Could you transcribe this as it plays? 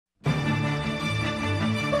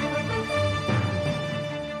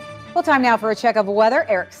Well, time now for a check of weather.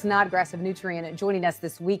 Eric Snodgrass of Nutrien joining us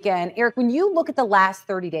this weekend. Eric, when you look at the last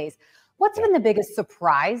 30 days, what's been the biggest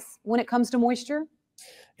surprise when it comes to moisture?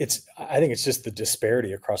 I think it's just the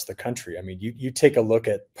disparity across the country. I mean, you take a look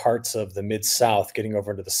at parts of the Mid-South getting over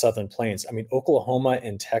into the Southern Plains. I mean, Oklahoma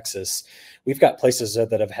and Texas, we've got places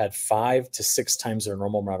that have had 5 to 6 times their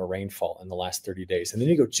normal amount of rainfall in the last 30 days. And then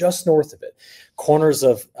you go just north of it, corners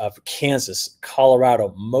of Kansas,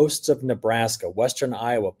 Colorado, most of Nebraska, Western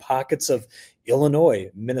Iowa, pockets of Illinois,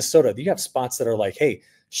 Minnesota. You have spots that are like, hey,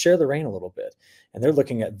 share the rain a little bit. And they're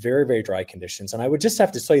looking at very, very dry conditions. And I would just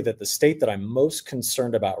have to tell you that the state that I'm most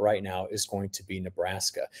concerned about right now is going to be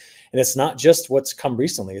Nebraska. And it's not just what's come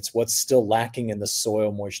recently, it's what's still lacking in the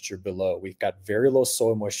soil moisture below. We've got very low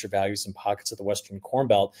soil moisture values in pockets of the Western Corn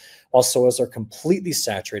Belt, while soils are completely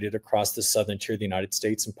saturated across the southern tier of the United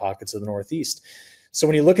States and pockets of the Northeast. So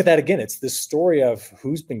when you look at that again, it's this story of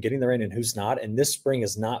who's been getting the rain and who's not. And this spring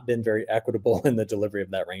has not been very equitable in the delivery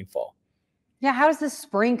of that rainfall. Yeah, how does this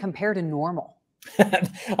spring compare to normal?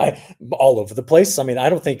 All over the place. I mean, I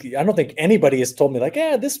don't think anybody has told me like,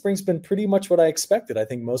 yeah, this spring's been pretty much what I expected. I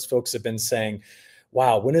think most folks have been saying,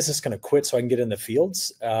 wow, when is this going to quit so I can get in the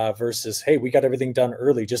fields versus, hey, we got everything done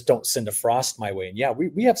early. Just don't send a frost my way. And yeah,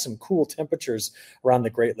 we have some cool temperatures around the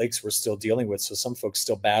Great Lakes we're still dealing with. So some folks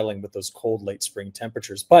still battling with those cold late spring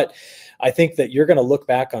temperatures. But I think that you're going to look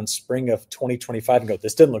back on spring of 2025 and go,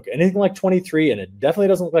 this didn't look anything like 23 and it definitely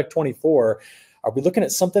doesn't look like 24. Are we looking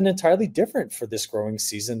at something entirely different for this growing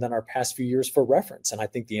season than our past few years for reference? And I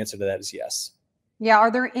think the answer to that is yes. Yeah, are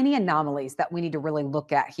there any anomalies that we need to really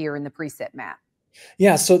look at here in the preset map?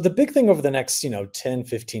 Yeah. So the big thing over the next, 10,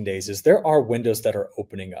 15 days is there are windows that are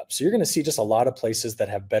opening up. So you're going to see just a lot of places that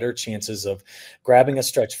have better chances of grabbing a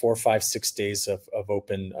stretch 4, 5, 6 days of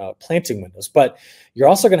open planting windows. But you're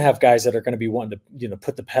also going to have guys that are going to be wanting to,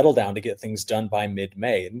 put the pedal down to get things done by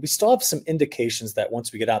mid-May. And we still have some indications that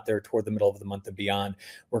once we get out there toward the middle of the month and beyond,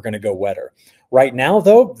 we're going to go wetter. Right now,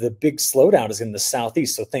 though, the big slowdown is in the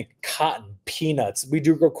Southeast. So think cotton, peanuts. We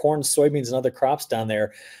do grow corn, soybeans, and other crops down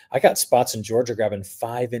there. I got spots in Georgia grabbing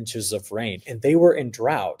 5 inches of rain, and they were in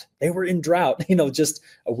drought. Just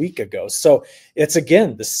a week ago. So it's,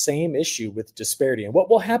 again, the same issue with disparity. And what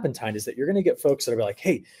will happen, Tyne, is that you're going to get folks that are like,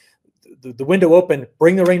 hey, the window open,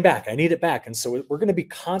 bring the rain back. I need it back. And so we're going to be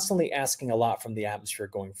constantly asking a lot from the atmosphere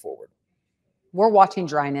going forward. We're watching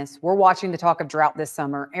dryness. We're watching the talk of drought this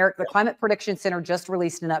summer. Eric, the Climate Prediction Center just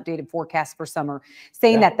released an updated forecast for summer,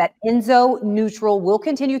 saying that ENSO-neutral will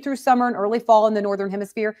continue through summer and early fall in the Northern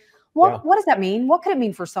Hemisphere. What does that mean? What could it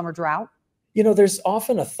mean for summer drought? There's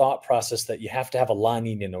often a thought process that you have to have a La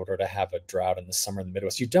Nina in order to have a drought in the summer in the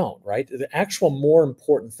Midwest. You don't, right? The actual more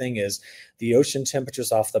important thing is the ocean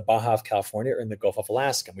temperatures off the Baja of California or in the Gulf of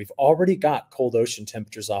Alaska. We've already got cold ocean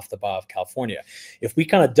temperatures off the Baja of California. If we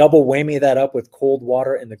kind of double whammy that up with cold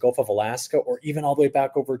water in the Gulf of Alaska, or even all the way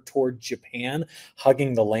back over toward Japan,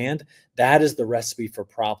 hugging the land, that is the recipe for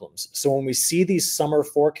problems. So when we see these summer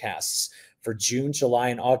forecasts for June, July,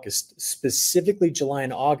 and August, specifically July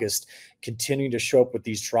and August, continuing to show up with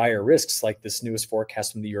these drier risks like this newest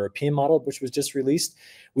forecast from the European model, which was just released,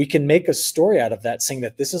 we can make a story out of that saying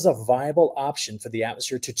that this is a viable option for the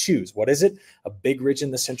atmosphere to choose. What is it? A big ridge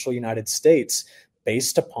in the central United States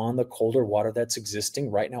based upon the colder water that's existing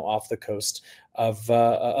right now off the coast of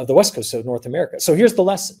the west coast of North America. So here's the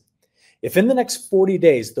lesson. If in the next 40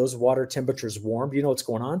 days, those water temperatures warm, you know what's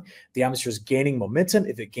going on? The atmosphere is gaining momentum.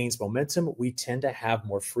 If it gains momentum, we tend to have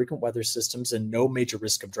more frequent weather systems and no major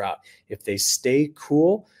risk of drought. If they stay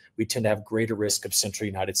cool, we tend to have greater risk of central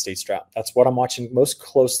United States drought. That's what I'm watching most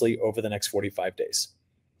closely over the next 45 days.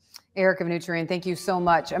 Eric of Nutrien, thank you so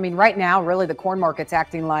much. I mean, right now, really, the corn market's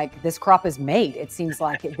acting like this crop is made. It seems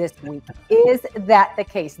like this week. Is that the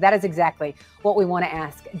case? That is exactly what we want to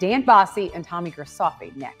ask Dan Bossie and Tommy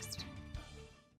Grisafi next.